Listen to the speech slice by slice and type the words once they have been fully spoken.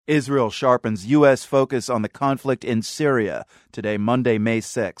Israel sharpens U.S. focus on the conflict in Syria. Today, Monday, May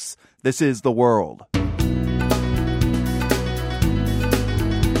 6th. This is The World.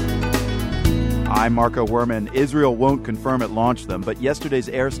 I'm Marco Werman. Israel won't confirm it launched them, but yesterday's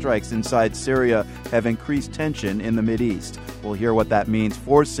airstrikes inside Syria have increased tension in the Mideast. We'll hear what that means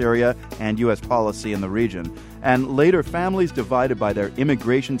for Syria and U.S. policy in the region. And later, families divided by their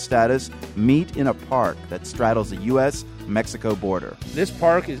immigration status meet in a park that straddles the U.S.-Mexico border. This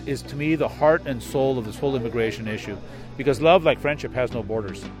park is, to me, the heart and soul of this whole immigration issue, because love, like friendship, has no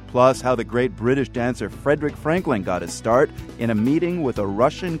borders. Plus, how the great British dancer Frederic Franklin got his start in a meeting with a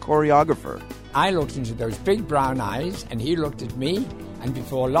Russian choreographer. I looked into those big brown eyes, and he looked at me, and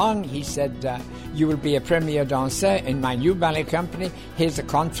before long he said, you will be a premier dancer in my new ballet company. Here's a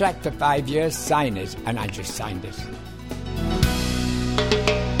contract for 5 years, sign it. And I just signed it.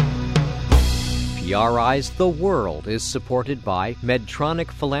 PRI's The World is supported by Medtronic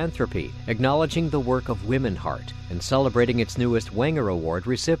Philanthropy, acknowledging the work of Women Heart and celebrating its newest Wenger Award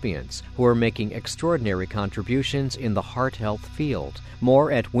recipients who are making extraordinary contributions in the heart health field.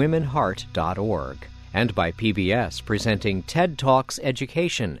 More at womenheart.org. And by PBS, presenting TED Talks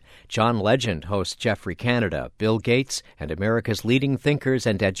Education. John Legend hosts Jeffrey Canada, Bill Gates, and America's leading thinkers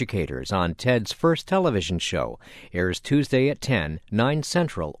and educators on TED's first television show. Airs Tuesday at 10, 9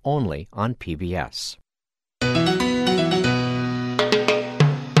 Central, only on PBS.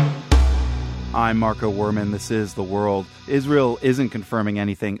 I'm Marco Werman. This is The World. Israel isn't confirming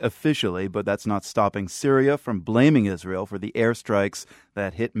anything officially, but that's not stopping Syria from blaming Israel for the airstrikes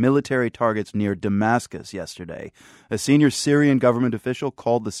that hit military targets near Damascus yesterday. A senior Syrian government official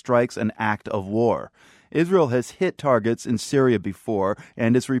called the strikes an act of war. Israel has hit targets in Syria before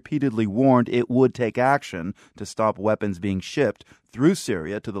and has repeatedly warned it would take action to stop weapons being shipped through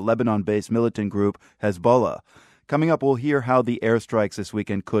Syria to the Lebanon-based militant group Hezbollah. Coming up, we'll hear how the airstrikes this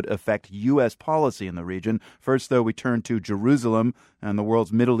weekend could affect U.S. policy in the region. First, though, we turn to Jerusalem and the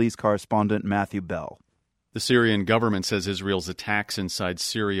world's Middle East correspondent Matthew Bell. The Syrian government says Israel's attacks inside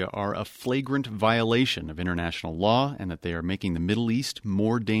Syria are a flagrant violation of international law and that they are making the Middle East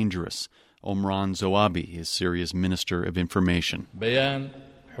more dangerous. Omran Zoabi is Syria's Minister of Information. بيان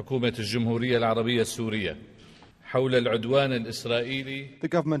حكومة الجمهورية العربية السورية. The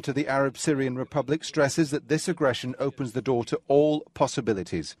government of the Arab Syrian Republic stresses that this aggression opens the door to all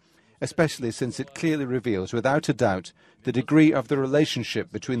possibilities, especially since it clearly reveals without a doubt the degree of the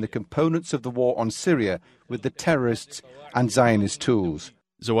relationship between the components of the war on Syria with the terrorists and Zionist tools.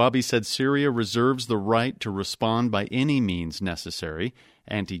 Zoabi said Syria reserves the right to respond by any means necessary.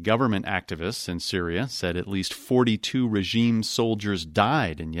 Anti-government activists in Syria said at least 42 regime soldiers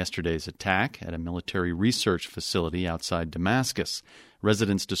died in yesterday's attack at a military research facility outside Damascus.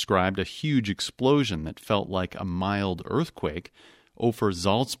 Residents described a huge explosion that felt like a mild earthquake. Ofer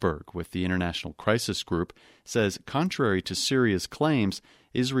Salzberg with the International Crisis Group says, contrary to Syria's claims,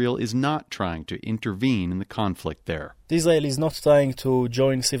 Israel is not trying to intervene in the conflict there. Israel is not trying to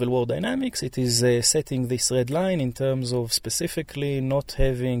join civil war dynamics. It is setting this red line in terms of specifically not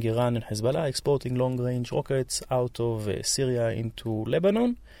having Iran and Hezbollah exporting long-range rockets out of Syria into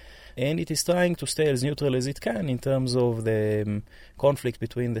Lebanon. And it is trying to stay as neutral as it can in terms of the conflict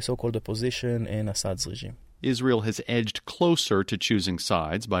between the so-called opposition and Assad's regime. Israel has edged closer to choosing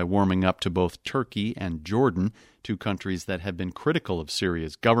sides by warming up to both Turkey and Jordan, two countries that have been critical of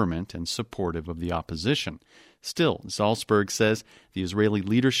Syria's government and supportive of the opposition. Still, Salzberg says the Israeli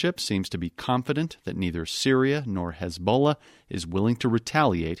leadership seems to be confident that neither Syria nor Hezbollah is willing to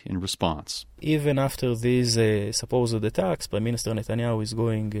retaliate in response. Even after these supposed attacks, Prime Minister Netanyahu is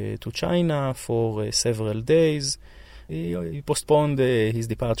going to China for several days. He postponed his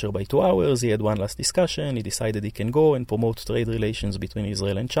departure by 2 hours. He had one last discussion. He decided he can go and promote trade relations between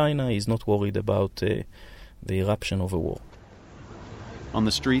Israel and China. He's not worried about the eruption of a war. On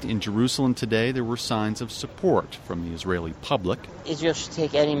the street in Jerusalem today, there were signs of support from the Israeli public. Israel should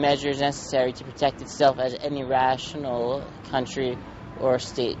take any measures necessary to protect itself, as any rational country or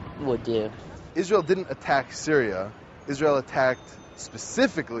state would do. Israel didn't attack Syria. Israel attacked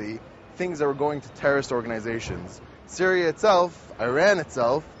specifically things that were going to terrorist organizations. Syria itself, Iran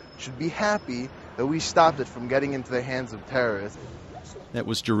itself, should be happy that we stopped it from getting into the hands of terrorists. That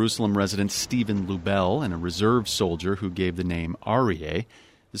was Jerusalem resident Stephen Lubell and a reserve soldier who gave the name Aryeh.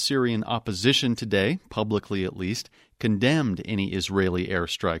 The Syrian opposition today, publicly at least, condemned any Israeli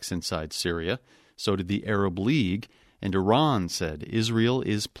airstrikes inside Syria. So did the Arab League, and Iran said Israel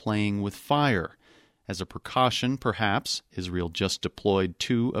is playing with fire. As a precaution, perhaps, Israel just deployed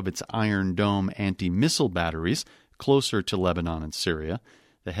 2 of its Iron Dome anti-missile batteries closer to Lebanon and Syria.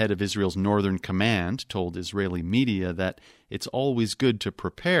 The head of Israel's Northern Command told Israeli media that it's always good to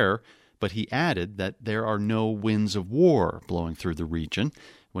prepare, but he added that there are no winds of war blowing through the region.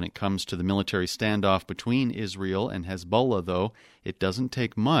 When it comes to the military standoff between Israel and Hezbollah, though, it doesn't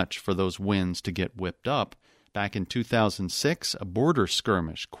take much for those winds to get whipped up. Back in 2006, a border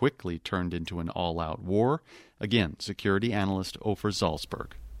skirmish quickly turned into an all-out war. Again, security analyst Ofer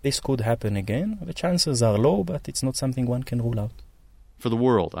Zalzberg. This could happen again. The chances are low, but it's not something one can rule out. For The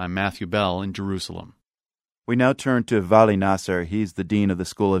World, I'm Matthew Bell in Jerusalem. We now turn to Vali Nasser. He's the Dean of the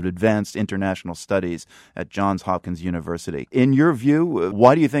School of Advanced International Studies at Johns Hopkins University. In your view,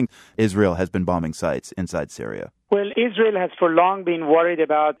 why do you think Israel has been bombing sites inside Syria? Well, Israel has for long been worried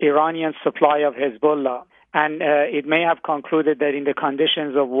about Iranian supply of Hezbollah. And it may have concluded that in the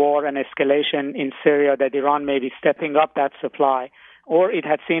conditions of war and escalation in Syria that Iran may be stepping up that supply, or it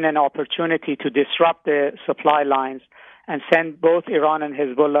had seen an opportunity to disrupt the supply lines and send both Iran and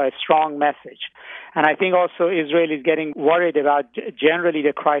Hezbollah a strong message. And I think also Israel is getting worried about generally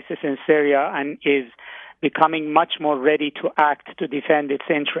the crisis in Syria and is becoming much more ready to act to defend its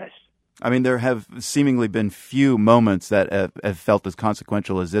interests. I mean, there have seemingly been few moments that have felt as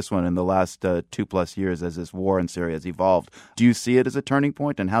consequential as this one in the last 2+ years as this war in Syria has evolved. Do you see it as a turning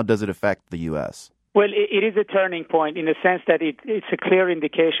point, and how does it affect the U.S.? Well, it is a turning point in the sense that it's a clear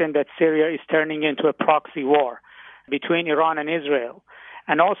indication that Syria is turning into a proxy war between Iran and Israel,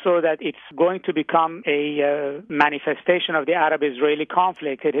 and also that it's going to become a manifestation of the Arab-Israeli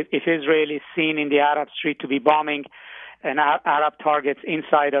conflict if Israel is seen in the Arab street to be bombing and Arab targets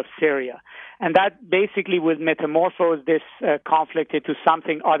inside of Syria. And that basically will metamorphose this conflict into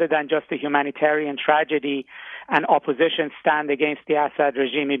something other than just a humanitarian tragedy and opposition stand against the Assad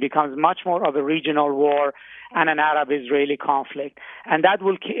regime. It becomes much more of a regional war and an Arab-Israeli conflict. And that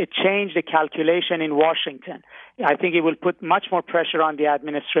will change the calculation in Washington. I think it will put much more pressure on the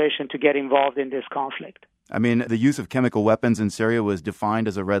administration to get involved in this conflict. I mean, the use of chemical weapons in Syria was defined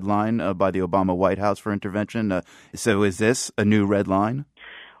as a red line by the Obama White House for intervention. So is this a new red line?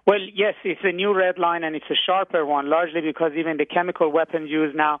 Well, yes, it's a new red line, and it's a sharper one, largely because even the chemical weapons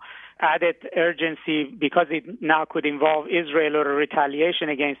used now added urgency because it now could involve Israel or a retaliation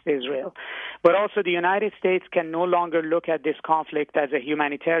against Israel. But also the United States can no longer look at this conflict as a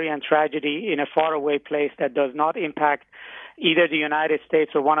humanitarian tragedy in a faraway place that does not impact either the United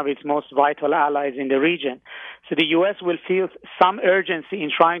States or one of its most vital allies in the region. So the U.S. will feel some urgency in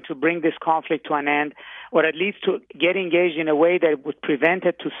trying to bring this conflict to an end, or at least to get engaged in a way that would prevent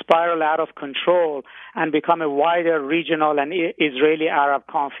it to spiral out of control and become a wider regional and Israeli-Arab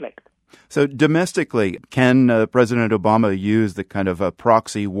conflict. So domestically, can President Obama use the kind of a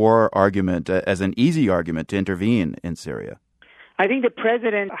proxy war argument as an easy argument to intervene in Syria? I think the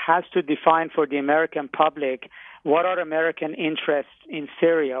president has to define for the American public what are American interests in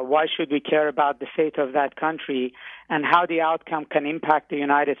Syria, why should we care about the fate of that country, and how the outcome can impact the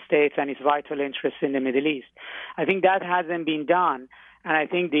United States and its vital interests in the Middle East. I think that hasn't been done, and I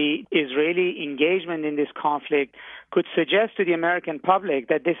think the Israeli engagement in this conflict could suggest to the American public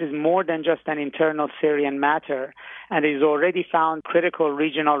that this is more than just an internal Syrian matter, and it has already found critical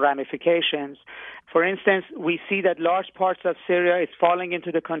regional ramifications. For instance, we see that large parts of Syria is falling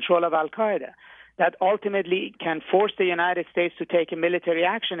into the control of al-Qaeda. That ultimately can force the United States to take a military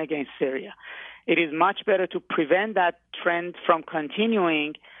action against Syria. It is much better to prevent that trend from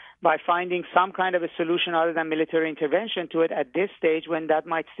continuing by finding some kind of a solution other than military intervention to it at this stage when that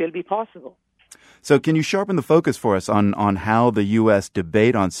might still be possible. So can you sharpen the focus for us on how the U.S.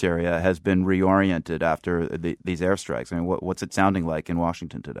 debate on Syria has been reoriented after these airstrikes? I mean, what's it sounding like in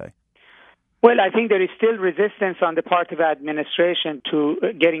Washington today? Well, I think there is still resistance on the part of the administration to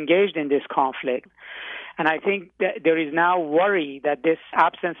get engaged in this conflict. And I think that there is now worry that this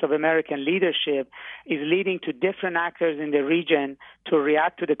absence of American leadership is leading to different actors in the region to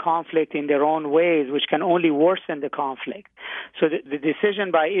react to the conflict in their own ways, which can only worsen the conflict. So the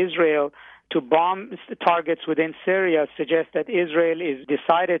decision by Israel to bomb targets within Syria suggests that Israel is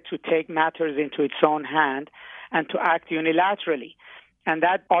decided to take matters into its own hand and to act unilaterally. And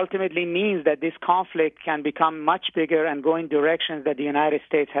that ultimately means that this conflict can become much bigger and go in directions that the United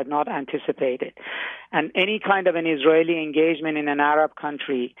States had not anticipated. And any kind of an Israeli engagement in an Arab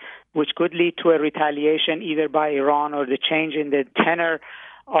country, which could lead to a retaliation either by Iran or the change in the tenor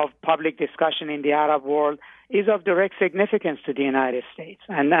of public discussion in the Arab world, is of direct significance to the United States.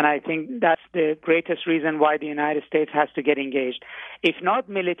 And I think that's the greatest reason why the United States has to get engaged. If not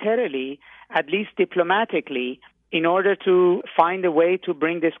militarily, at least diplomatically, in order to find a way to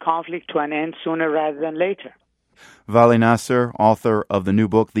bring this conflict to an end sooner rather than later. Vali Nasser, author of the new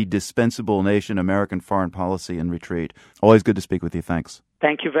book, The Dispensable Nation, American Foreign Policy in Retreat. Always good to speak with you. Thanks.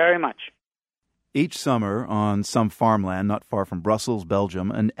 Thank you very much. Each summer, on some farmland not far from Brussels, Belgium,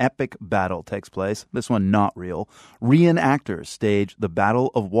 an epic battle takes place. This one not real. Reenactors stage the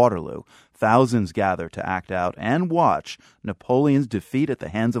Battle of Waterloo. Thousands gather to act out and watch Napoleon's defeat at the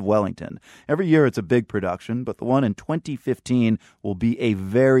hands of Wellington. Every year it's a big production, but the one in 2015 will be a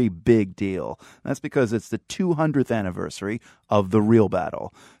very big deal. That's because it's the 200th anniversary of the real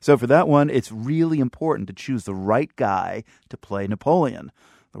battle. So for that one, it's really important to choose the right guy to play Napoleon.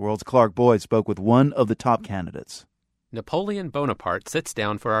 The World's Clark Boyd spoke with one of the top candidates. Napoleon Bonaparte sits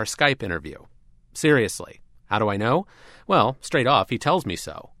down for our Skype interview. Seriously, how do I know? Well, straight off, he tells me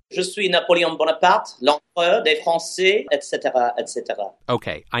so. Je suis Napoléon Bonaparte, l'empereur des Français, etc., etc.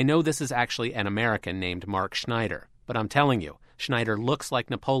 Okay, I know this is actually an American named Mark Schneider, but I'm telling you, Schneider looks like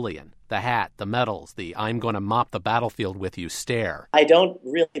Napoleon. The hat, the medals, the I'm going to mop the battlefield with you stare. I don't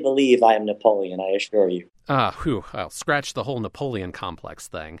really believe I am Napoleon, I assure you. I'll scratch the whole Napoleon complex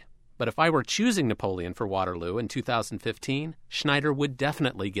thing. But if I were choosing Napoleon for Waterloo in 2015, Schneider would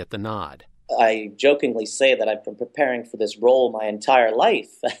definitely get the nod. I jokingly say that I've been preparing for this role my entire life.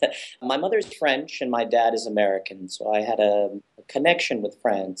 My mother's French and my dad is American, so I had a connection with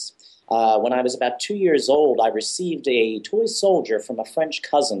France. When I was about 2 years old, I received a toy soldier from a French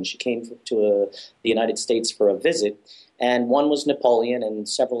cousin. She came to the United States for a visit, and one was Napoleon and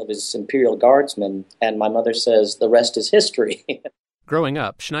several of his Imperial Guardsmen, and my mother says the rest is history. Growing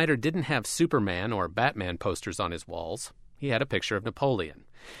up, Schneider didn't have Superman or Batman posters on his walls. He had a picture of Napoleon.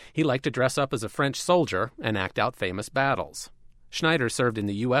 He liked to dress up as a French soldier and act out famous battles. Schneider served in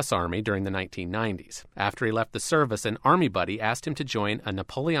the U.S. Army during the 1990s. After he left the service, an Army buddy asked him to join a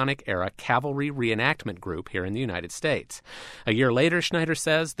Napoleonic-era cavalry reenactment group here in the United States. A year later, Schneider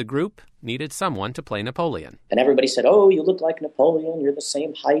says the group needed someone to play Napoleon. And everybody said, oh, you look like Napoleon, you're the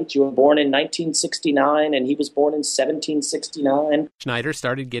same height, you were born in 1969, and he was born in 1769. Schneider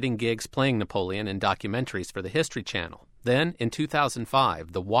started getting gigs playing Napoleon in documentaries for the History Channel. Then, in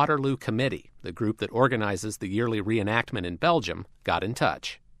 2005, the Waterloo Committee, the group that organizes the yearly reenactment in Belgium, got in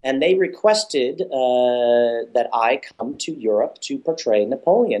touch. And they requested that I come to Europe to portray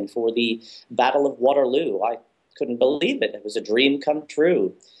Napoleon for the Battle of Waterloo. I couldn't believe it. It was a dream come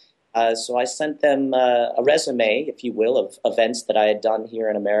true. So I sent them a resume, if you will, of events that I had done here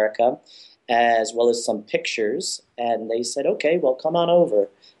in America, as well as some pictures. And they said, okay, well, come on over.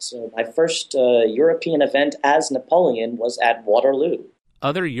 So my first European event as Napoleon was at Waterloo.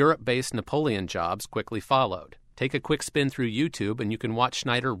 Other Europe-based Napoleon jobs quickly followed. Take a quick spin through YouTube and you can watch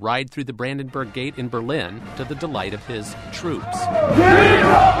Schneider ride through the Brandenburg Gate in Berlin to the delight of his troops.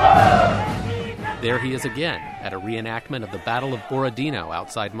 There he is again at a reenactment of the Battle of Borodino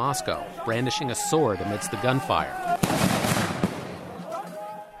outside Moscow, brandishing a sword amidst the gunfire.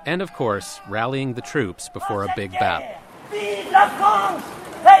 And of course, rallying the troops before a big battle. Vive la France!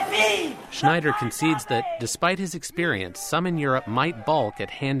 Schneider concedes that, despite his experience, some in Europe might balk at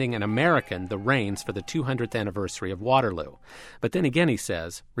handing an American the reins for the 200th anniversary of Waterloo. But then again, he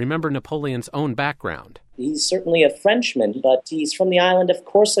says, remember Napoleon's own background. He's certainly a Frenchman, but he's from the island of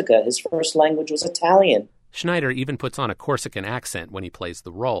Corsica. His first language was Italian. Schneider even puts on a Corsican accent when he plays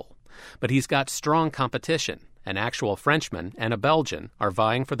the role. But he's got strong competition. An actual Frenchman and a Belgian are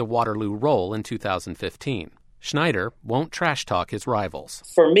vying for the Waterloo role in 2015. Schneider won't trash-talk his rivals.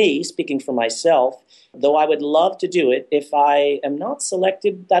 For me, speaking for myself, though I would love to do it, if I am not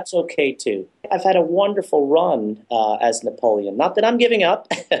selected, that's okay too. I've had a wonderful run as Napoleon. Not that I'm giving up.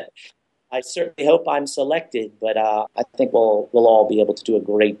 I certainly hope I'm selected, but I think we'll all be able to do a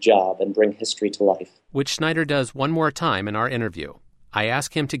great job and bring history to life. Which Schneider does one more time in our interview. I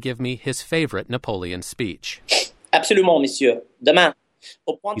ask him to give me his favorite Napoleon speech. Absolument, monsieur. Demain.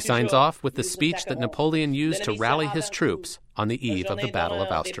 He signs off with the speech that Napoleon used to rally his troops on the eve of the Battle of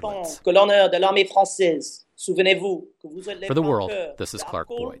Austerlitz. For the World, this is Clark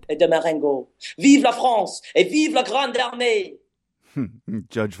Boyd. Vive la France et vive la grande armée!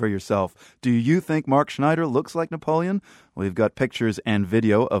 Judge for yourself. Do you think Mark Schneider looks like Napoleon? We've got pictures and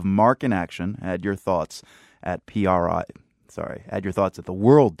video of Mark in action. Add your thoughts at PRI. Add your thoughts at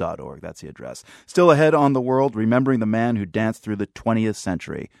theworld.org. That's the address. Still ahead on The World, remembering the man who danced through the 20th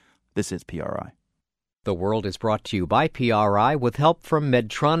century. This is PRI. The World is brought to you by PRI with help from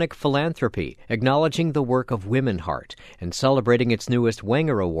Medtronic Philanthropy, acknowledging the work of Women Heart and celebrating its newest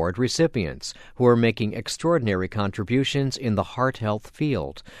Wenger Award recipients, who are making extraordinary contributions in the heart health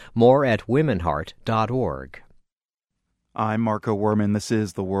field. More at womenheart.org. I'm Marco Werman. This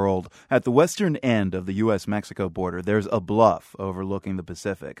is The World. At the western end of the U.S.-Mexico border, there's a bluff overlooking the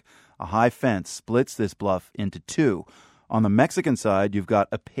Pacific. A high fence splits this bluff into two. On the Mexican side, you've got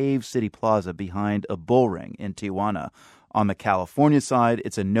a paved city plaza behind a bull ring in Tijuana. On the California side,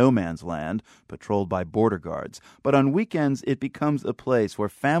 it's a no-man's land, patrolled by border guards. But on weekends, it becomes a place where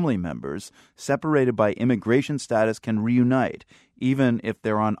family members, separated by immigration status, can reunite, even if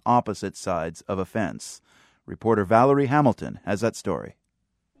they're on opposite sides of a fence. Reporter Valerie Hamilton has that story.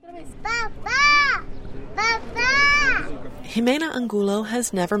 Jimena Angulo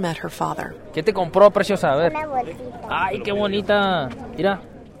has never met her father. ¿Qué te compró, preciosa? A ver. Ay, qué bonita. Mira.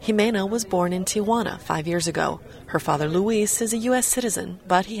 Jimena was born in Tijuana 5 years ago. Her father, Luis, is a U.S. citizen,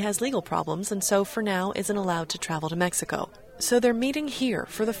 but he has legal problems and so for now isn't allowed to travel to Mexico. So they're meeting here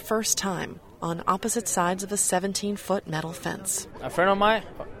for the first time on opposite sides of a 17-foot metal fence. A friend of mine,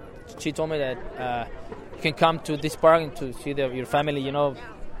 she told me that you can come to this park and to see your family,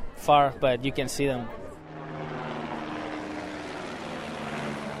 far, but you can see them.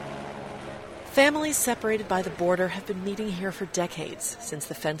 Families separated by the border have been meeting here for decades, since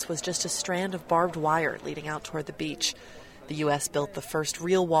the fence was just a strand of barbed wire leading out toward the beach. The U.S. built the first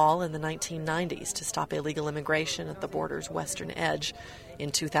real wall in the 1990s to stop illegal immigration at the border's western edge.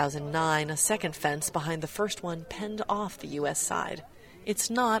 In 2009, a second fence behind the first one penned off the U.S. side. It's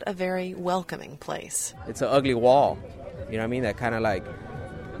not a very welcoming place. It's an ugly wall, you know what I mean? That kind of like,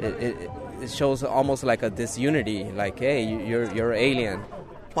 it shows almost like a disunity, like, hey, you're alien.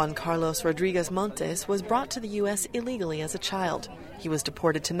 Juan Carlos Rodriguez Montes was brought to the U.S. illegally as a child. He was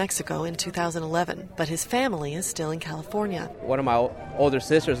deported to Mexico in 2011, but his family is still in California. One of my older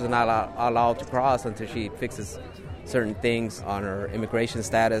sisters is not allowed to cross until she fixes certain things on her immigration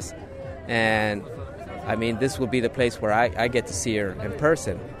status. And, I mean, this will be the place where I get to see her in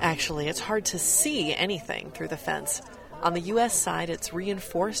person. Actually, it's hard to see anything through the fence. On the U.S. side, it's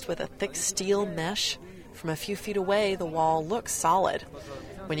reinforced with a thick steel mesh. From a few feet away, the wall looks solid.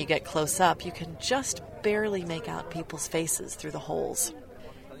 When you get close up, you can just barely make out people's faces through the holes.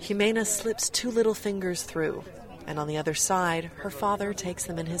 Jimena slips 2 little fingers through, and on the other side, her father takes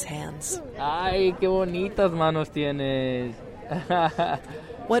them in his hands. Ay, qué bonitas manos tienes.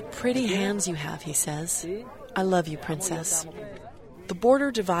 What pretty hands you have, he says. I love you, princess. The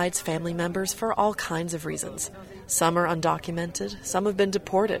border divides family members for all kinds of reasons. Some are undocumented, some have been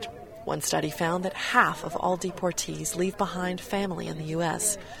deported. One study found that half of all deportees leave behind family in the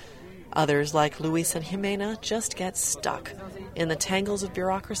U.S. Others, like Luis and Jimena, just get stuck in the tangles of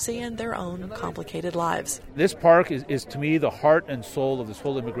bureaucracy and their own complicated lives. This park is to me, the heart and soul of this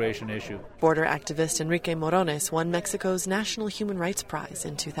whole immigration issue. Border activist Enrique Morones won Mexico's National Human Rights Prize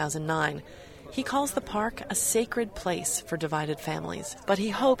in 2009. He calls the park a sacred place for divided families, but he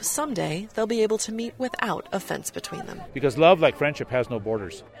hopes someday they'll be able to meet without a fence between them. Because love, like friendship, has no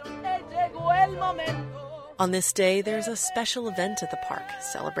borders. On this day, there's a special event at the park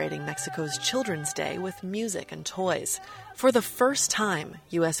celebrating Mexico's Children's Day with music and toys. For the first time,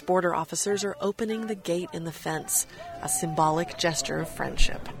 U.S. border officers are opening the gate in the fence, a symbolic gesture of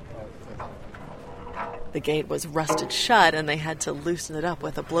friendship. The gate was rusted shut and they had to loosen it up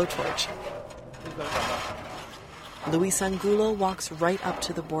with a blowtorch. Luis Angulo walks right up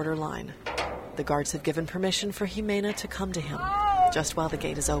to the border line. The guards have given permission for Jimena to come to him, just while the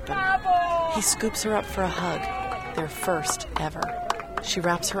gate is open. He scoops her up for a hug, their first ever. She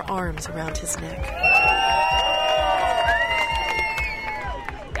wraps her arms around his neck.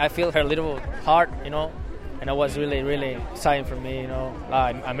 I feel her little heart, and it was really, really exciting for me,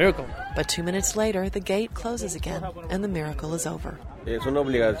 a miracle. But 2 minutes later, the gate closes again, and the miracle is over. Es una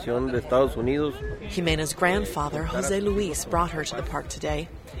obligación de Estados Unidos. Jimena's grandfather, Jose Luis, brought her to the park today.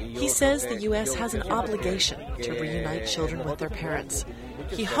 He says the U.S. has an obligation to reunite children with their parents.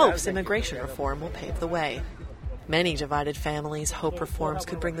 He hopes immigration reform will pave the way. Many divided families hope reforms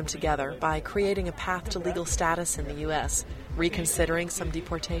could bring them together by creating a path to legal status in the U.S., reconsidering some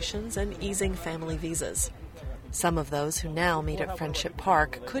deportations, and easing family visas. Some of those who now meet at Friendship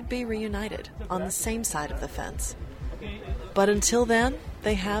Park could be reunited on the same side of the fence. But until then,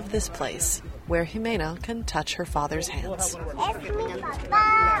 they have this place where Jimena can touch her father's hands.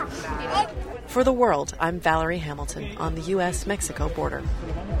 For The World, I'm Valerie Hamilton on the U.S.-Mexico border.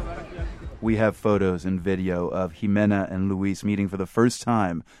 We have photos and video of Jimena and Luis meeting for the first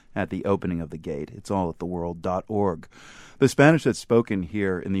time at the opening of the gate. It's all at theworld.org. The Spanish that's spoken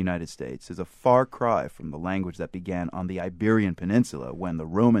here in the United States is a far cry from the language that began on the Iberian Peninsula when the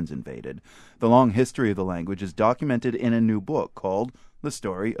Romans invaded. The long history of the language is documented in a new book called The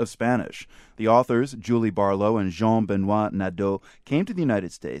Story of Spanish. The authors, Julie Barlow and Jean-Benoit Nadeau, came to the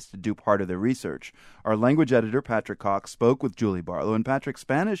United States to do part of their research. Our language editor, Patrick Cox, spoke with Julie Barlow, and Patrick,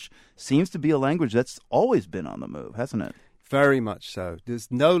 Spanish seems to be a language that's always been on the move, hasn't it? Very much so.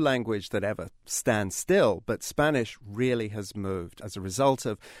 There's no language that ever stands still, but Spanish really has moved as a result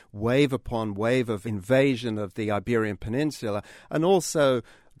of wave upon wave of invasion of the Iberian Peninsula, and also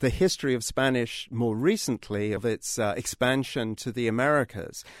the history of Spanish more recently, of its expansion to the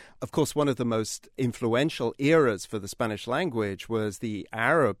Americas. Of course, one of the most influential eras for the Spanish language was the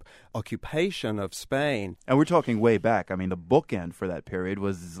Arab occupation of Spain. And we're talking way back. I mean, the bookend for that period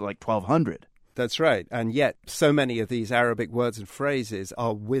was like 1200. That's right. And yet so many of these Arabic words and phrases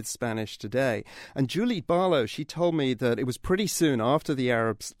are with Spanish today. And Julie Barlow, she told me that it was pretty soon after the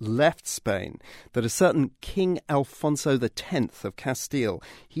Arabs left Spain that a certain King Alfonso X of Castile,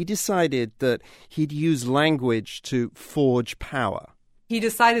 he decided that he'd use language to forge power. He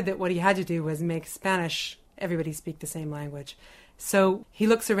decided that what he had to do was make Spanish, everybody speak the same language. So he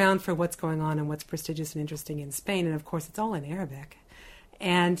looks around for what's going on and what's prestigious and interesting in Spain. And of course, it's all in Arabic.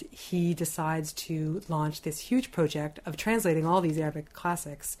 And he decides to launch this huge project of translating all these Arabic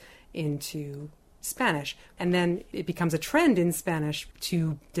classics into Spanish. And then it becomes a trend in Spanish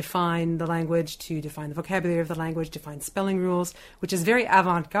to define the language, to define the vocabulary of the language, define spelling rules, which is very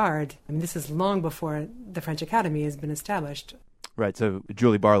avant-garde. I mean, this is long before the French Academy has been established. Right, so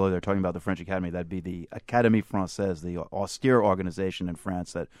Julie Barlow, they're talking about the French Academy. That'd be the Académie Française, the austere organization in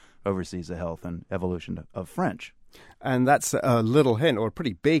France that oversees the health and evolution of French. And that's a little hint, or a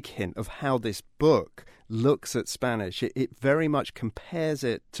pretty big hint, of how this book looks at Spanish. It very much compares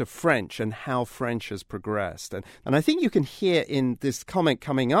it to French and how French has progressed. And I think you can hear in this comment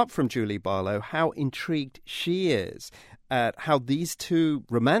coming up from Julie Barlow how intrigued she is at how these two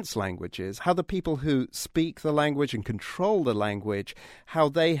Romance languages, how the people who speak the language and control the language, how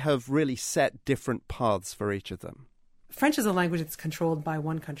they have really set different paths for each of them. French is a language that's controlled by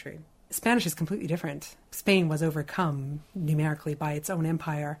one country. Spanish is completely different. Spain was overcome numerically by its own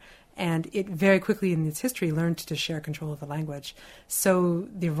empire, and it very quickly in its history learned to share control of the language. So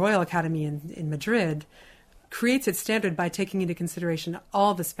the Royal Academy in Madrid creates its standard by taking into consideration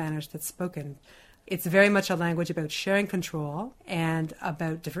all the Spanish that's spoken. It's very much a language about sharing control and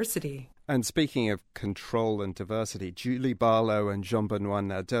about diversity. And speaking of control and diversity, Julie Barlow and Jean-Benoit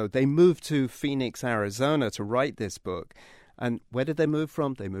Nadeau, they moved to Phoenix, Arizona to write this book. And where did they move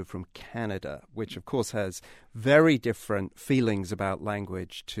from? They moved from Canada, which, of course, has very different feelings about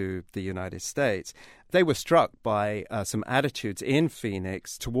language to the United States. They were struck by some attitudes in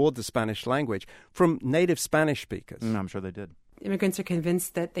Phoenix toward the Spanish language from native Spanish speakers. I'm sure they did. Immigrants are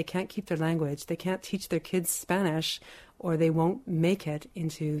convinced that they can't keep their language. They can't teach their kids Spanish, or they won't make it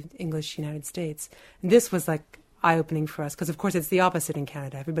into English United States. And this was like eye-opening for us, because, of course, it's the opposite in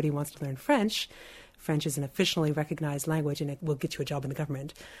Canada. Everybody wants to learn French. French is an officially recognized language, and it will get you a job in the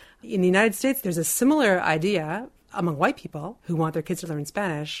government. In the United States, there's a similar idea among white people who want their kids to learn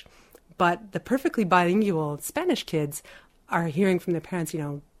Spanish, but the perfectly bilingual Spanish kids are hearing from their parents,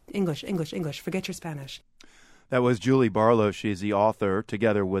 English, English, English, forget your Spanish. That was Julie Barlow. She's the author,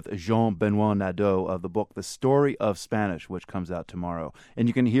 together with Jean-Benoit Nadeau, of the book The Story of Spanish, which comes out tomorrow. And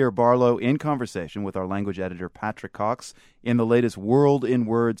you can hear Barlow in conversation with our language editor, Patrick Cox, in the latest World in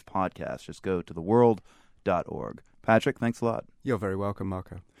Words podcast. Just go to theworld.org. Patrick, thanks a lot. You're very welcome,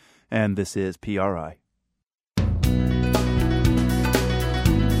 Marco. And this is PRI.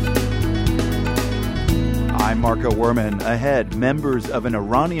 I'm Marco Werman. Ahead, members of an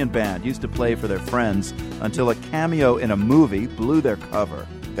Iranian band used to play for their friends until a cameo in a movie blew their cover.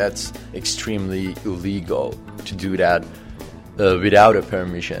 That's extremely illegal to do that without a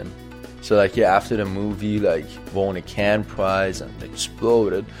permission. So after the movie won a Cannes Prize and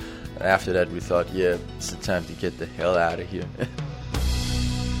exploded, and after that we thought, it's the time to get the hell out of here.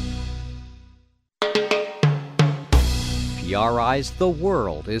 PRI's The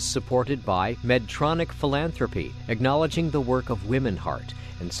World is supported by Medtronic Philanthropy, acknowledging the work of Women Heart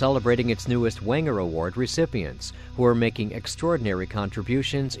and celebrating its newest Wenger Award recipients who are making extraordinary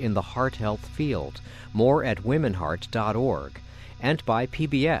contributions in the heart health field. More at womenheart.org. And by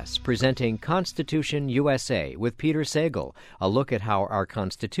PBS, presenting Constitution USA with Peter Sagal, a look at how our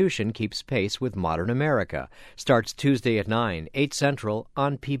Constitution keeps pace with modern America. Starts Tuesday at 9, 8 Central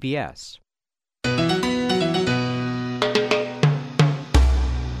on PBS.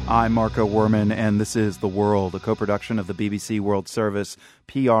 I'm Marco Werman, and this is The World, a co-production of the BBC World Service,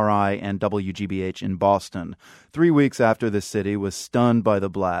 PRI, and WGBH in Boston. 3 weeks after the city was stunned by the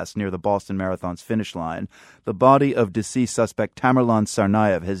blast near the Boston Marathon's finish line, the body of deceased suspect Tamerlan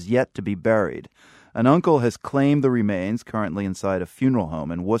Tsarnaev has yet to be buried. An uncle has claimed the remains, currently inside a funeral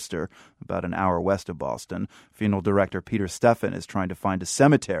home in Worcester, about an hour west of Boston. Funeral director Peter Steffen is trying to find a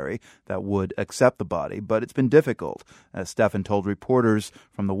cemetery that would accept the body, but it's been difficult, as Steffen told reporters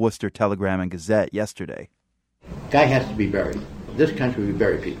from the Worcester Telegram and Gazette yesterday. Guy has to be buried. This country, we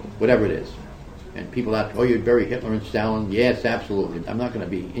bury people, whatever it is. And people ask, oh, you'd bury Hitler and Stalin? Yes, absolutely. I'm not going to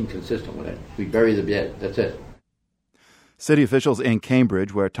be inconsistent with it. We bury the dead. That's it. City officials in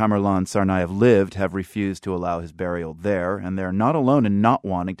Cambridge, where Tamerlan Tsarnaev lived, have refused to allow his burial there, and they're not alone in not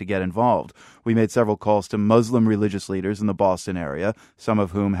wanting to get involved. We made several calls to Muslim religious leaders in the Boston area, some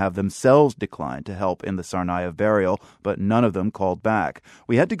of whom have themselves declined to help in the Tsarnaev burial, but none of them called back.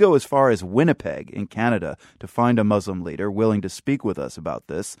 We had to go as far as Winnipeg in Canada to find a Muslim leader willing to speak with us about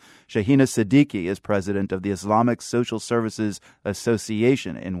this. Shahina Siddiqui is president of the Islamic Social Services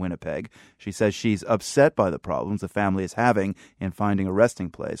Association in Winnipeg. She says she's upset by the problems the family is having in finding a resting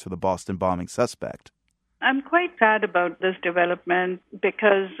place for the Boston bombing suspect. I'm quite sad about this development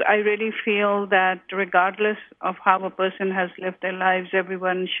because I really feel that regardless of how a person has lived their lives,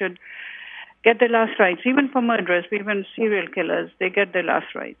 everyone should get their last rites. Even for murderers, even serial killers, they get their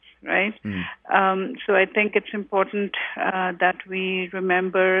last rites, right? So I think it's important that we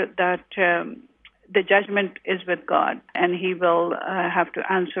remember that the judgment is with God, and He will have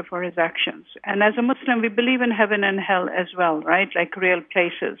to answer for His actions. And as a Muslim, we believe in heaven and hell as well, right? Like real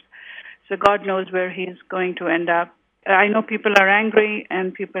places. So God knows where He's going to end up. I know people are angry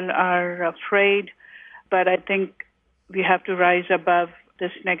and people are afraid, but I think we have to rise above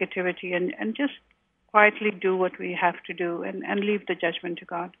this negativity and just quietly do what we have to do and leave the judgment to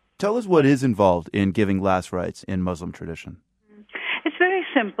God. Tell us what is involved in giving last rites in Muslim tradition. It's very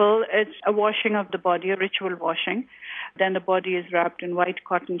simple. It's a washing of the body, a ritual washing. Then the body is wrapped in white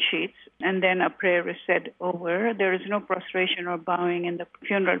cotton sheets, and then a prayer is said over. There is no prostration or bowing in the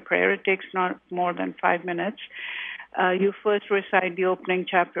funeral prayer. It takes not more than 5 minutes. You first recite the opening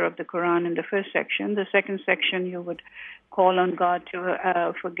chapter of the Quran in the first section. The second section, you would call on God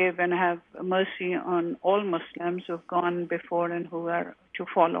to forgive and have mercy on all Muslims who have gone before and who are to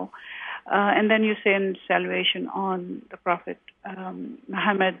follow. And then you say in salvation on the Prophet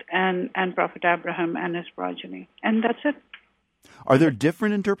Muhammad and Prophet Abraham and his progeny. And that's it. Are there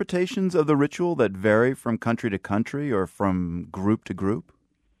different interpretations of the ritual that vary from country to country or from group to group?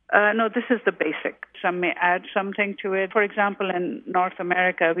 No, this is the basic. Some may add something to it. For example, in North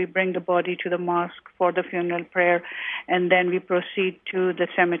America, we bring the body to the mosque for the funeral prayer, and then we proceed to the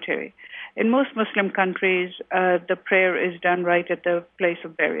cemetery. In most Muslim countries, the prayer is done right at the place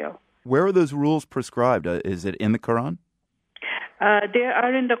of burial. Where are those rules prescribed? Is it in the Quran? They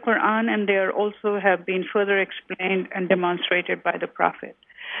are in the Quran, and they are also have been further explained and demonstrated by the Prophet.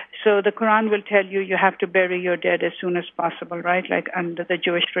 So the Quran will tell you have to bury your dead as soon as possible, right? Like under the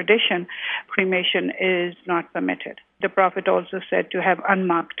Jewish tradition, cremation is not permitted. The Prophet also said to have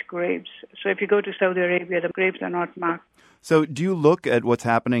unmarked graves. So if you go to Saudi Arabia, the graves are not marked. So do you look at what's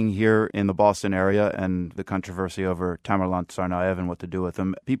happening here in the Boston area and the controversy over Tamerlan Tsarnaev and what to do with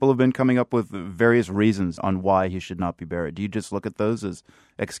him? People have been coming up with various reasons on why he should not be buried. Do you just look at those as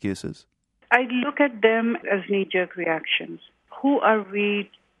excuses? I look at them as knee-jerk reactions. Who are we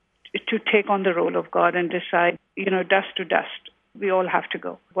to take on the role of God and decide, dust to dust? We all have to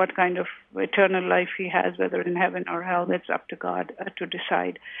go. What kind of eternal life he has, whether in heaven or hell, it's up to God to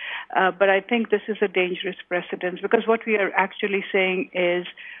decide. But I think this is a dangerous precedent because what we are actually saying is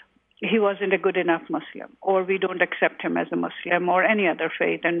he wasn't a good enough Muslim, or we don't accept him as a Muslim or any other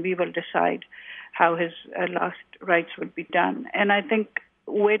faith, and we will decide how his last rites would be done. And I think,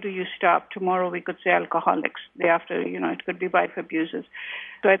 where do you stop? Tomorrow we could say alcoholics. Day after, it could be wife abusers.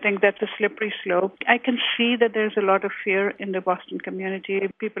 So I think that's a slippery slope. I can see that there's a lot of fear in the Boston community.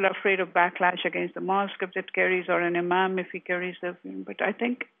 People are afraid of backlash against the mosque if it carries, or an imam if he carries the. But I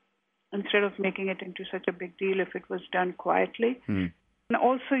think instead of making it into such a big deal, if it was done quietly. And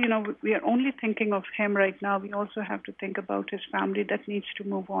also, we are only thinking of him right now. We also have to think about his family that needs to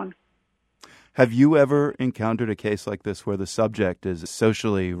move on. Have you ever encountered a case like this where the subject is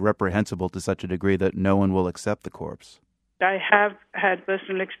socially reprehensible to such a degree that no one will accept the corpse? I have had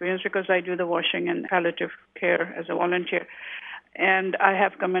personal experience because I do the washing and palliative care as a volunteer. And I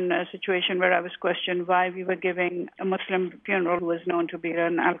have come in a situation where I was questioned why we were giving a Muslim funeral who was known to be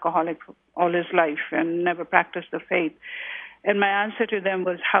an alcoholic all his life and never practiced the faith. And my answer to them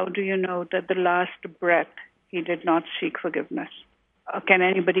was, how do you know that the last breath he did not seek forgiveness? Can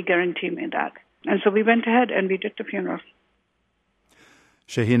anybody guarantee me that? And so we went ahead and we did the funeral.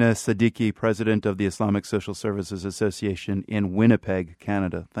 Shahina Siddiqui, president of the Islamic Social Services Association in Winnipeg,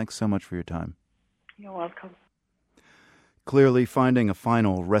 Canada. Thanks so much for your time. You're welcome. Clearly, finding a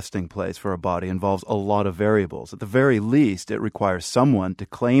final resting place for a body involves a lot of variables. At the very least, it requires someone to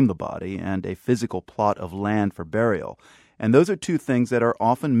claim the body and a physical plot of land for burial. And those are two things that are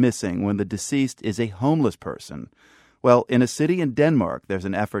often missing when the deceased is a homeless person. Well, in a city in Denmark, there's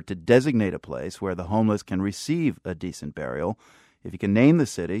an effort to designate a place where the homeless can receive a decent burial. If you can name the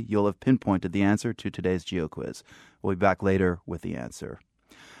city, you'll have pinpointed the answer to today's GeoQuiz. We'll be back later with the answer.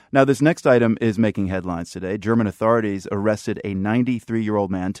 Now, this next item is making headlines today. German authorities arrested a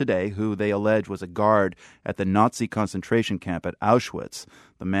 93-year-old man today who they allege was a guard at the Nazi concentration camp at Auschwitz.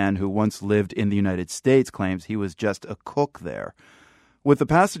 The man who once lived in the United States claims he was just a cook there. With the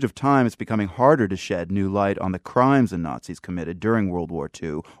passage of time, it's becoming harder to shed new light on the crimes the Nazis committed during World War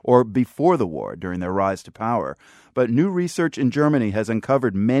II or before the war during their rise to power. But new research in Germany has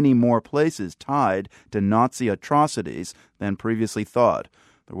uncovered many more places tied to Nazi atrocities than previously thought.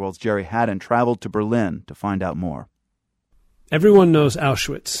 The World's Jerry Haddon traveled to Berlin to find out more. Everyone knows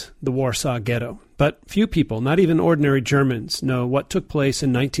Auschwitz, the Warsaw Ghetto, but few people, not even ordinary Germans, know what took place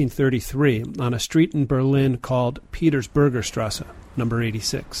in 1933 on a street in Berlin called Petersburger Strasse, number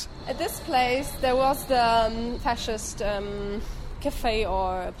 86. At this place, there was the fascist cafe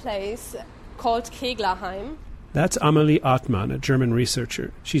or place called Keglerheim. That's Amelie Ottmann, a German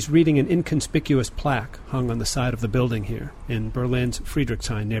researcher. She's reading an inconspicuous plaque hung on the side of the building here in Berlin's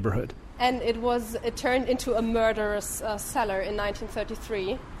Friedrichshain neighborhood. And it turned into a murderous cellar in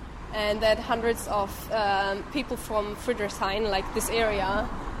 1933, and that hundreds of people from Friedrichshain, like this area,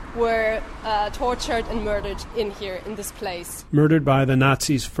 were tortured and murdered in here, in this place. Murdered by the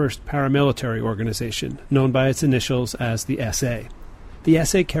Nazis' first paramilitary organization, known by its initials as the SA. The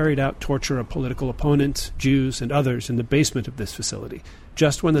SA carried out torture of political opponents, Jews, and others in the basement of this facility,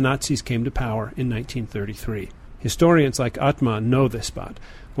 just when the Nazis came to power in 1933. Historians like Ottmann know this spot.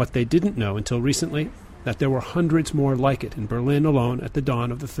 What they didn't know until recently, that there were hundreds more like it in Berlin alone at the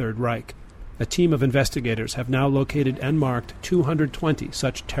dawn of the Third Reich. A team of investigators have now located and marked 220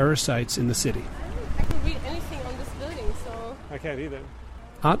 such terror sites in the city. I can't read anything on this building, so... I can't either.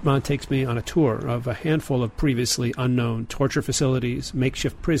 Ottmann takes me on a tour of a handful of previously unknown torture facilities,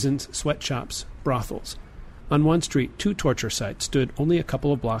 makeshift prisons, sweatshops, brothels. On one street, 2 torture sites stood only a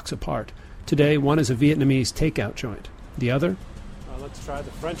couple of blocks apart. Today, one is a Vietnamese takeout joint. The other? Let's try the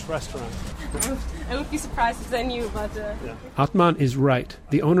French restaurant. I would be surprised if they knew, but... Ottmann is right.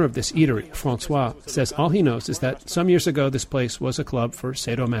 The owner of this eatery, Francois, says all he knows is that some years ago this place was a club for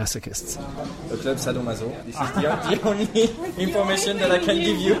sadomasochists. A club sadomaso. This is the only information that I can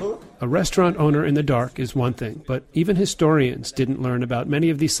give you. A restaurant owner in the dark is one thing, but even historians didn't learn about many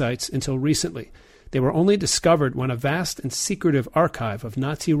of these sites until recently. They were only discovered when a vast and secretive archive of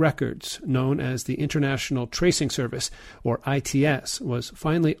Nazi records, known as the International Tracing Service, or ITS, was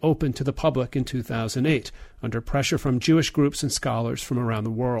finally opened to the public in 2008, under pressure from Jewish groups and scholars from around the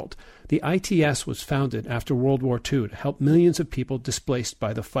world. The ITS was founded after World War II to help millions of people displaced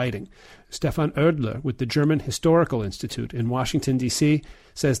by the fighting. Stefan Oerdler, with the German Historical Institute in Washington, D.C.,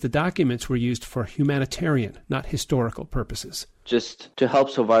 says the documents were used for humanitarian, not historical purposes. Just to help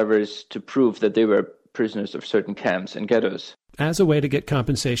survivors to prove that they were prisoners of certain camps and ghettos. As a way to get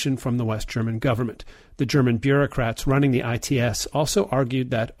compensation from the West German government. The German bureaucrats running the ITS also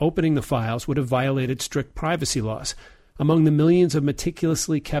argued that opening the files would have violated strict privacy laws. Among the millions of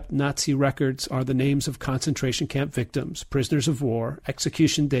meticulously kept Nazi records are the names of concentration camp victims, prisoners of war,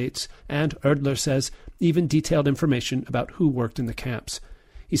 execution dates, and, Oerdler says, even detailed information about who worked in the camps.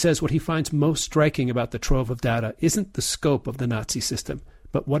 He says what he finds most striking about the trove of data isn't the scope of the Nazi system,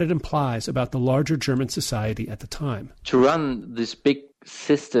 but what it implies about the larger German society at the time. To run this big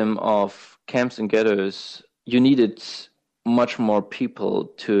system of camps and ghettos, you needed much more people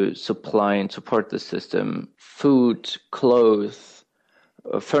to supply and support the system. Food, clothes,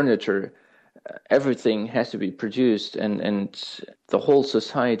 furniture, everything has to be produced, and the whole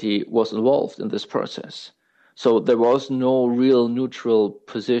society was involved in this process. So there was no real neutral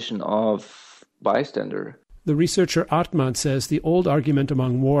position of bystander. The researcher Ottmann says the old argument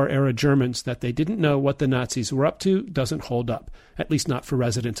among war-era Germans that they didn't know what the Nazis were up to doesn't hold up, at least not for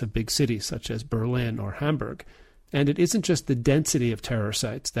residents of big cities such as Berlin or Hamburg. And it isn't just the density of terror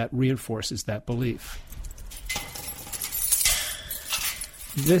sites that reinforces that belief.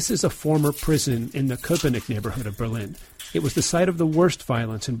 This is a former prison in the Köpenick neighborhood of Berlin. It was the site of the worst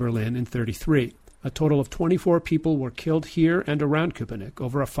violence in Berlin in 1933. A total of 24 people were killed here and around Köpenick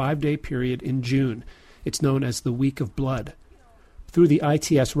over a 5-day period in June. It's known as the Week of Blood. Through the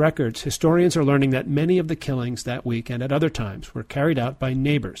ITS records, historians are learning that many of the killings that week and at other times were carried out by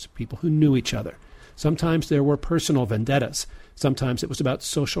neighbors, people who knew each other. Sometimes there were personal vendettas. Sometimes it was about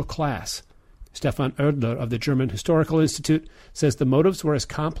social class. Stefan Oerdler of the German Historical Institute says the motives were as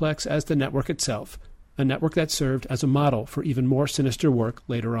complex as the network itself, a network that served as a model for even more sinister work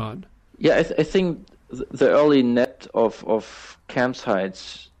later on. Yeah, I think the early net of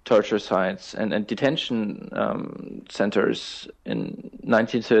campsites torture sites and detention centers in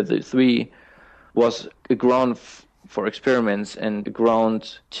 1933 was a ground for experiments and a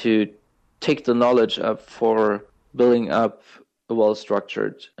ground to take the knowledge up for building up a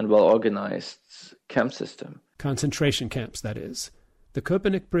well-structured and well-organized camp system. Concentration camps, that is. The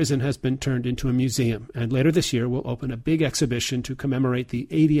Köpenick prison has been turned into a museum, and later this year will open a big exhibition to commemorate the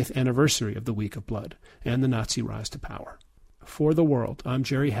 80th anniversary of the Week of Blood and the Nazi rise to power. For the World, I'm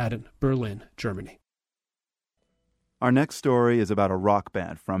Jerry Haddon, Berlin, Germany. Our next story is about a rock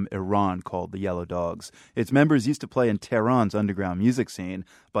band from Iran called the Yellow Dogs. Its members used to play in Tehran's underground music scene,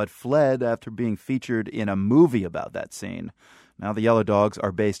 but fled after being featured in a movie about that scene. Now the Yellow Dogs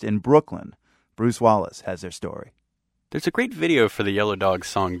are based in Brooklyn. Bruce Wallace has their story. There's a great video for the Yellow Dogs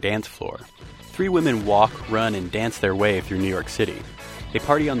song Dance Floor. 3 women walk, run, and dance their way through New York City. They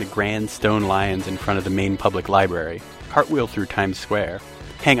party on the grand stone lions in front of the main public library, cartwheel through Times Square,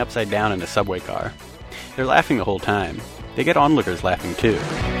 hang upside down in a subway car. They're laughing the whole time. They get onlookers laughing too.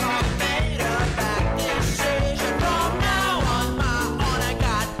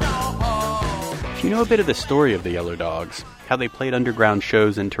 If you know a bit of the story of the Yellow Dogs, how they played underground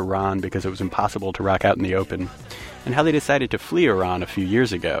shows in Tehran because it was impossible to rock out in the open, and how they decided to flee Iran a few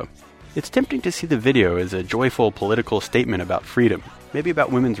years ago, it's tempting to see the video as a joyful political statement about freedom, maybe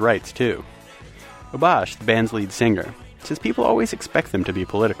about women's rights too. Obash, the band's lead singer, says people always expect them to be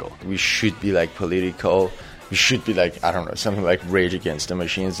political. We should be like political. We should be like, I don't know, something like Rage Against the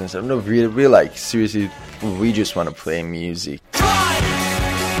Machines and stuff. No, we're like, seriously, we just want to play music.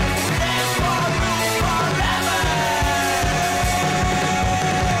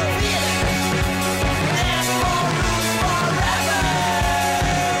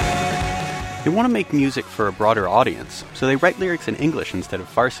 They want to make music for a broader audience, so they write lyrics in English instead of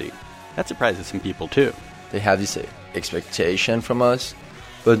Farsi. That surprises some people too. They have this expectation from us,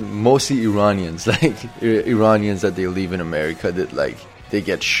 but mostly Iranians, like Iranians that they live in America, that like they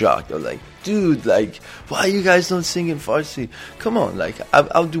get shocked. They're like, dude, like, why you guys don't sing in Farsi? Come on, like,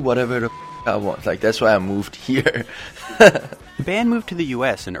 I'll do whatever the I want. Like, that's why I moved here. The band moved to the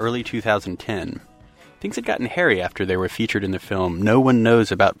U.S. in early 2010. Things had gotten hairy after they were featured in the film No One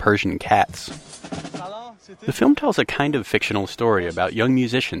Knows About Persian Cats. The film tells a kind of fictional story about young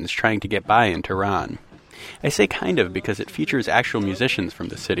musicians trying to get by in Tehran. I say kind of because it features actual musicians from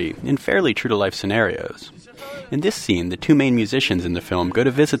the city in fairly true-to-life scenarios. In this scene, the 2 main musicians in the film go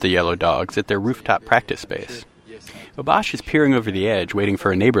to visit the Yellow Dogs at their rooftop practice space. Obash is peering over the edge, waiting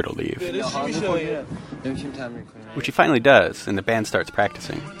for a neighbor to leave, which he finally does, and the band starts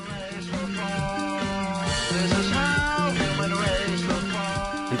practicing.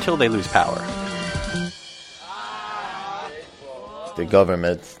 Until they lose power. The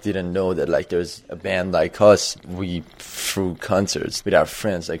government didn't know that like there's a band like us. We threw concerts with our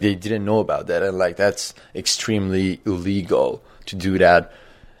friends. Like they didn't know about that, and like that's extremely illegal to do that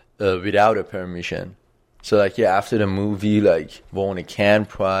without a permission. So like yeah, after the movie like won a Cannes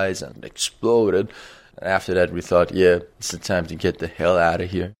Prize and exploded, and after that we thought yeah, it's the time to get the hell out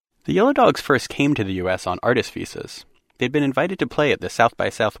of here. The Yellow Dogs first came to the U.S. on artist visas. They'd been invited to play at the South by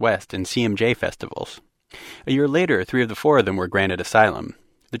Southwest and CMJ festivals. A year later, 3 of the 4 of them were granted asylum.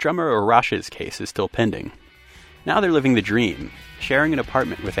 The drummer Arash's case is still pending. Now they're living the dream, sharing an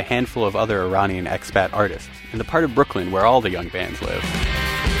apartment with a handful of other Iranian expat artists in the part of Brooklyn where all the young bands live.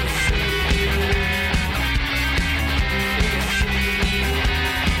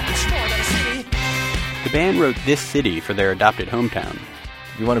 The band wrote This City for their adopted hometown.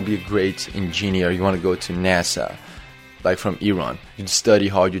 You want to be a great engineer, you want to go to NASA, like from Iran. You study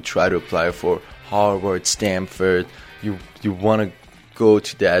hard, you try to apply for Harvard, Stanford. You want to go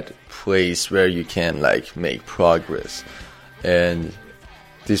to that place where you can like make progress. And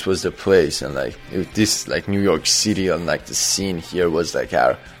this was the place, and like this like New York City, and like the scene here was like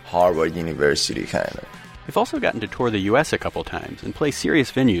our Harvard University kind of. They've also gotten to tour the US a couple times and play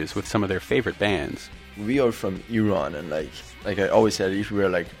serious venues with some of their favorite bands. We are from Iran, and like I always said, if we were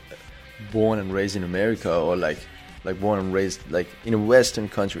like born and raised in America, or like born and raised like in a Western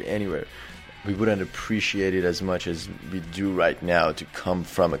country anywhere, we wouldn't appreciate it as much as we do right now to come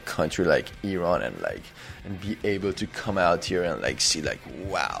from a country like Iran and be able to come out here and like see like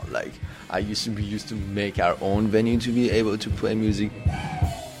wow, like we used to make our own venue to be able to play music.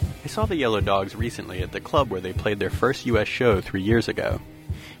 I saw the Yellow Dogs recently at the club where they played their first US show 3 years ago.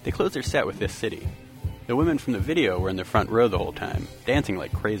 They closed their set with This City. The women from the video were in the front row the whole time, dancing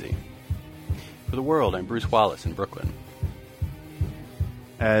like crazy. For the World, I'm Bruce Wallace in Brooklyn.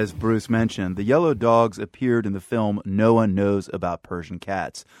 As Bruce mentioned, the Yellow Dogs appeared in the film No One Knows About Persian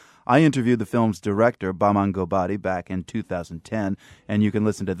Cats. I interviewed the film's director, Baman Gobadi, back in 2010, and you can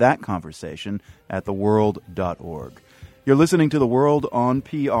listen to that conversation at theworld.org. You're listening to The World on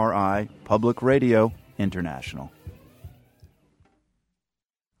PRI, Public Radio International.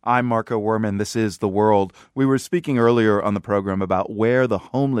 I'm Marco Werman. This is The World. We were speaking earlier on the program about where the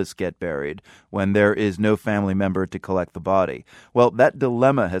homeless get buried when there is no family member to collect the body. Well, that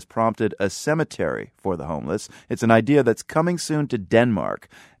dilemma has prompted a cemetery for the homeless. It's an idea that's coming soon to Denmark.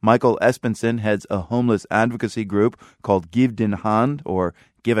 Michael Espensen heads a homeless advocacy group called Give Din Hand, or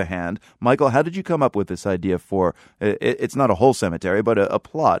Give a Hand. Michael, how did you come up with this idea for, it's not a whole cemetery, but a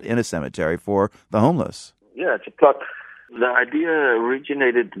plot in a cemetery for the homeless? Yeah, it's a plot. The idea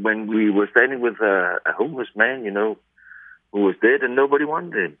originated when we were standing with a homeless man, who was dead and nobody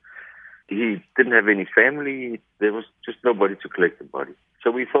wanted him. He didn't have any family. There was just nobody to collect the body. So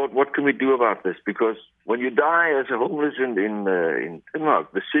we thought, what can we do about this? Because when you die as a homeless in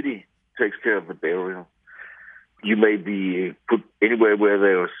Denmark, the city takes care of the burial. You may be put anywhere where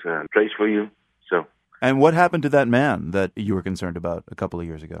there was a place for you. And what happened to that man that you were concerned about a couple of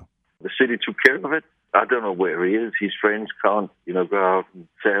years ago? The city took care of it. I don't know where he is. His friends can't, go out and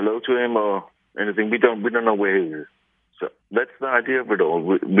say hello to him or anything. We don't know where he is. So that's the idea of it all.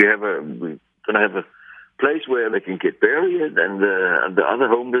 We're going to have a place where they can get buried, and the other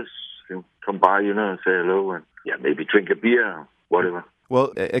homeless can come by, and say hello, and maybe drink a beer, whatever.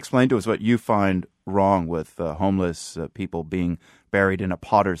 Well, explain to us what you find wrong with homeless people being buried in a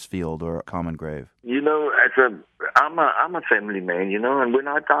potter's field or a common grave. I'm a family man, and when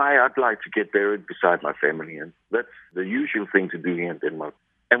I die, I'd like to get buried beside my family, and that's the usual thing to do here in Denmark.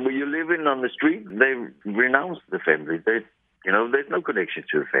 And when you're living on the street, they renounce the family. There's no connection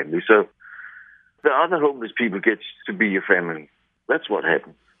to the family. So the other homeless people get to be your family. That's what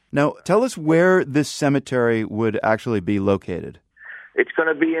happens. Now, tell us where this cemetery would actually be located. It's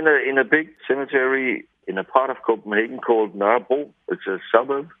going to be in a big cemetery in a part of Copenhagen called Nørrebro. It's a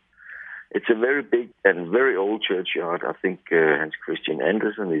suburb. It's a very big and very old churchyard. I think Hans Christian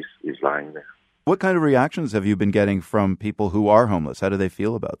Andersen is lying there. What kind of reactions have you been getting from people who are homeless? How do they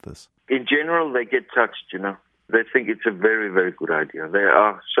feel about this? In general, they get touched, They think it's a very, very good idea. They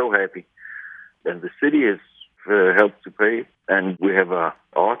are so happy. And the city has helped to pay. And we have an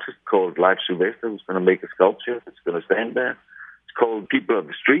artist called Leif Sylvester who's going to make a sculpture that's going to stand there. It's called People of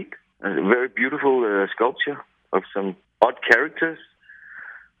the Street. And a very beautiful sculpture of some odd characters.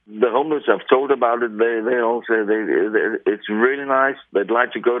 The homeless I've told about it, they all say it's really nice. They'd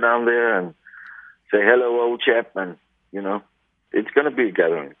like to go down there and say hello, old chap, and, it's going to be a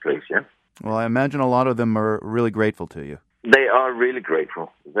gathering place, yeah? Well, I imagine a lot of them are really grateful to you. They are really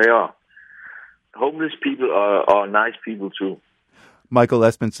grateful. They are. Homeless people are nice people, too. Michael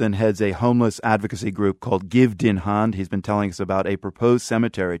Espensen heads a homeless advocacy group called Give Din Hand. He's been telling us about a proposed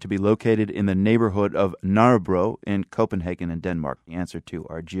cemetery to be located in the neighborhood of Nørrebro in Copenhagen in Denmark. The answer to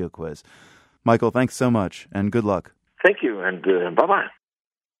our GeoQuiz. Michael, thanks so much, and good luck. Thank you, and bye-bye.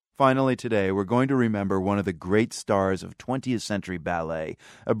 Finally today, we're going to remember one of the great stars of 20th century ballet,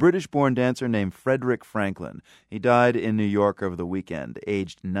 a British-born dancer named Frederic Franklin. He died in New York over the weekend,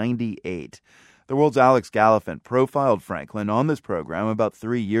 aged 98. The World's Alex Gallafent profiled Franklin on this program about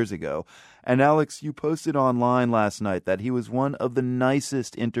 3 years ago. And Alex, you posted online last night that he was one of the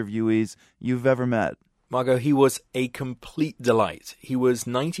nicest interviewees you've ever met. Margot, he was a complete delight. He was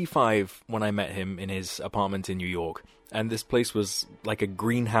 95 when I met him in his apartment in New York. And this place was like a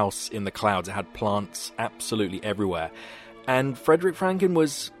greenhouse in the clouds. It had plants absolutely everywhere. And Frederic Franklin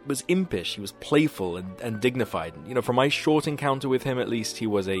was impish. He was playful and dignified. From my short encounter with him, at least, he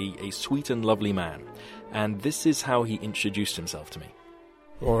was a sweet and lovely man. And this is how he introduced himself to me.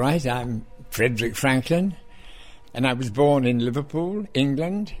 All right, I'm Frederic Franklin, and I was born in Liverpool,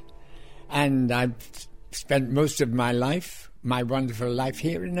 England, and I've spent most of my life, my wonderful life,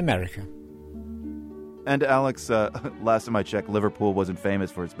 here in America. And Alex, last time I checked, Liverpool wasn't famous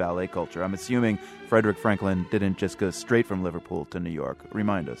for its ballet culture. I'm assuming Frederic Franklin didn't just go straight from Liverpool to New York.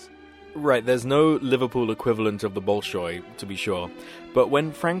 Remind us. Right, there's no Liverpool equivalent of the Bolshoi, to be sure. But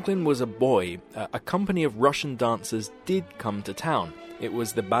when Franklin was a boy, a company of Russian dancers did come to town. It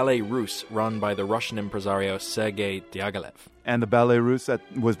was the Ballet Russe, run by the Russian impresario Sergei Diaghilev. And the Ballet Russe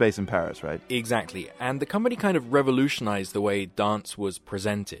was based in Paris, right? Exactly. And the company kind of revolutionized the way dance was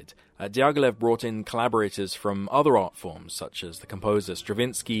presented. Diaghilev brought in collaborators from other art forms, such as the composer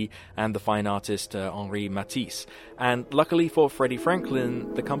Stravinsky and the fine artist Henri Matisse. And luckily for Freddie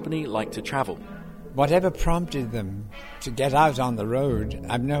Franklin, the company liked to travel. Whatever prompted them to get out on the road,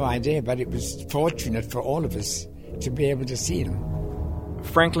 I've no idea, but it was fortunate for all of us to be able to see them.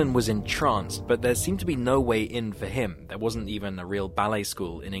 Franklin was entranced, but there seemed to be no way in for him. There wasn't even a real ballet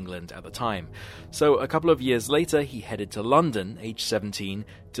school in England at the time. So a couple of years later, he headed to London, age 17,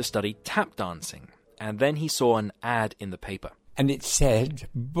 to study tap dancing. And then he saw an ad in the paper. And it said,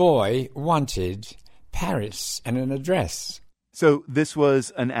 boy wanted Paris and an address. So this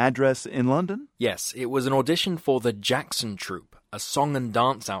was an address in London? Yes, it was an audition for the Jackson Troupe, a song and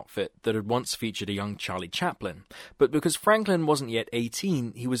dance outfit that had once featured a young Charlie Chaplin. But because Franklin wasn't yet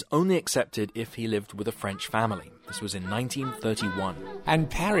 18, he was only accepted if he lived with a French family. This was in 1931. And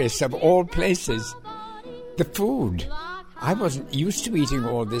Paris, of all places, the food. I wasn't used to eating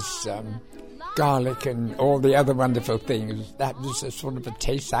all this garlic and all the other wonderful things. That was a sort of a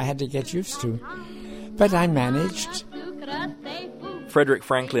taste I had to get used to. But I managed. Frederic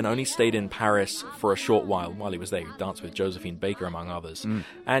Franklin only stayed in Paris for a short while he was there. He danced with Josephine Baker, among others.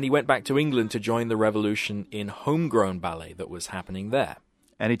 And he went back to England to join the revolution in homegrown ballet that was happening there.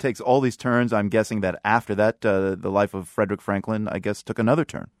 And he takes all these turns. I'm guessing that after that, the life of Frederic Franklin, I guess, took another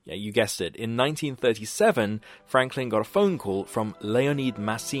turn. Yeah, you guessed it. In 1937, Franklin got a phone call from Léonide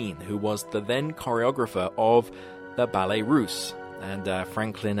Massine, who was the then choreographer of the Ballet Russe. And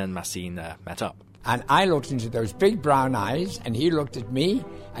Franklin and Massine met up. And I looked into those big brown eyes, and he looked at me,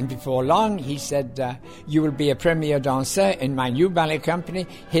 and before long he said, you will be a premier dancer in my new ballet company.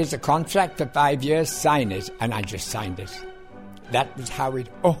 Here's a contract for 5 years, sign it. And I just signed it. That was how it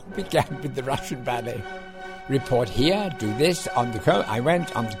all began with the Russian ballet. Report here, do this, on the coast. I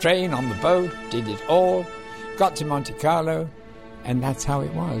went on the train, on the boat, did it all, got to Monte Carlo, and that's how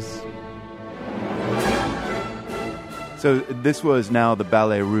it was. So this was now the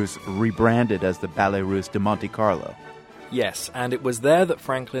Ballet Russe rebranded as the Ballet Russe de Monte Carlo. Yes, and it was there that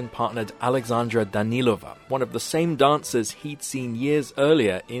Franklin partnered Alexandra Danilova, one of the same dancers he'd seen years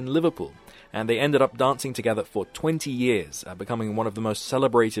earlier in Liverpool. And they ended up dancing together for 20 years, becoming one of the most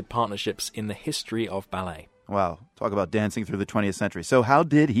celebrated partnerships in the history of ballet. Wow, talk about dancing through the 20th century. So how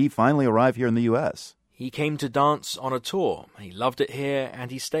did he finally arrive here in the U.S.? He came to dance on a tour. He loved it here, and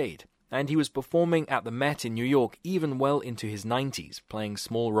he stayed. And he was performing at the Met in New York even well into his 90s, playing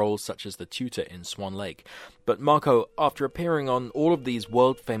small roles such as the tutor in Swan Lake. But Marco, after appearing on all of these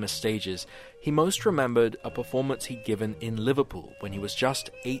world-famous stages, he most remembered a performance he'd given in Liverpool when he was just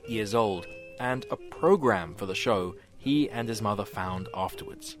 8 years old, and a program for the show he and his mother found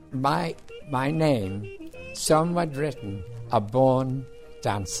afterwards. My name, somewhat written, a born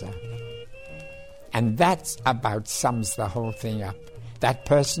dancer. And that about sums the whole thing up. That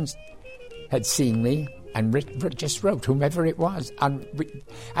person had seen me and just wrote, whomever it was. And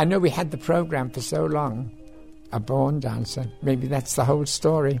I know we had the program for so long. A born dancer. Maybe that's the whole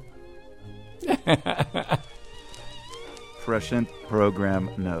story. Prescient program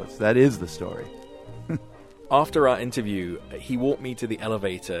notes. That is the story. After our interview, he walked me to the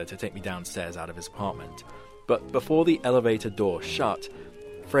elevator to take me downstairs out of his apartment. But before the elevator door shut,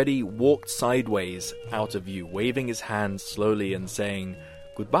 Freddie walked sideways out of view, waving his hands slowly and saying,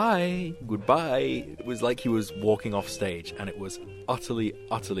 "Goodbye, goodbye." It was like he was walking off stage, and it was utterly,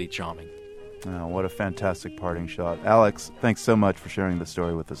 utterly charming. Oh, what a fantastic parting shot. Alex, thanks so much for sharing the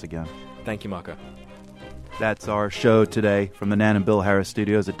story with us again. Thank you, Marco. That's our show today from the Nan and Bill Harris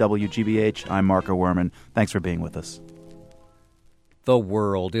studios at WGBH. I'm Marco Werman. Thanks for being with us. The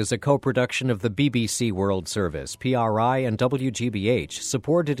World is a co-production of the BBC World Service, PRI, and WGBH,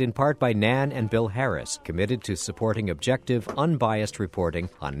 supported in part by Nan and Bill Harris, committed to supporting objective, unbiased reporting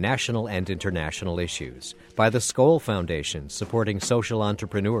on national and international issues. By the Skoll Foundation, supporting social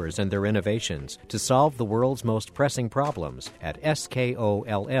entrepreneurs and their innovations to solve the world's most pressing problems at skoll.org.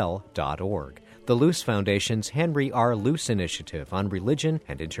 The Luce Foundation's Henry R. Luce Initiative on Religion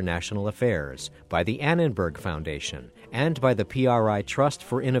and International Affairs, by the Annenberg Foundation, and by the PRI Trust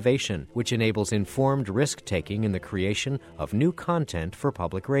for Innovation, which enables informed risk-taking in the creation of new content for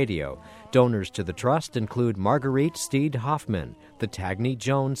public radio. Donors to the Trust include Marguerite Steed Hoffman, the Tagney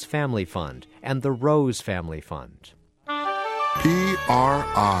Jones Family Fund, and the Rose Family Fund.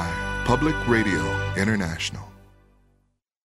 PRI, Public Radio International.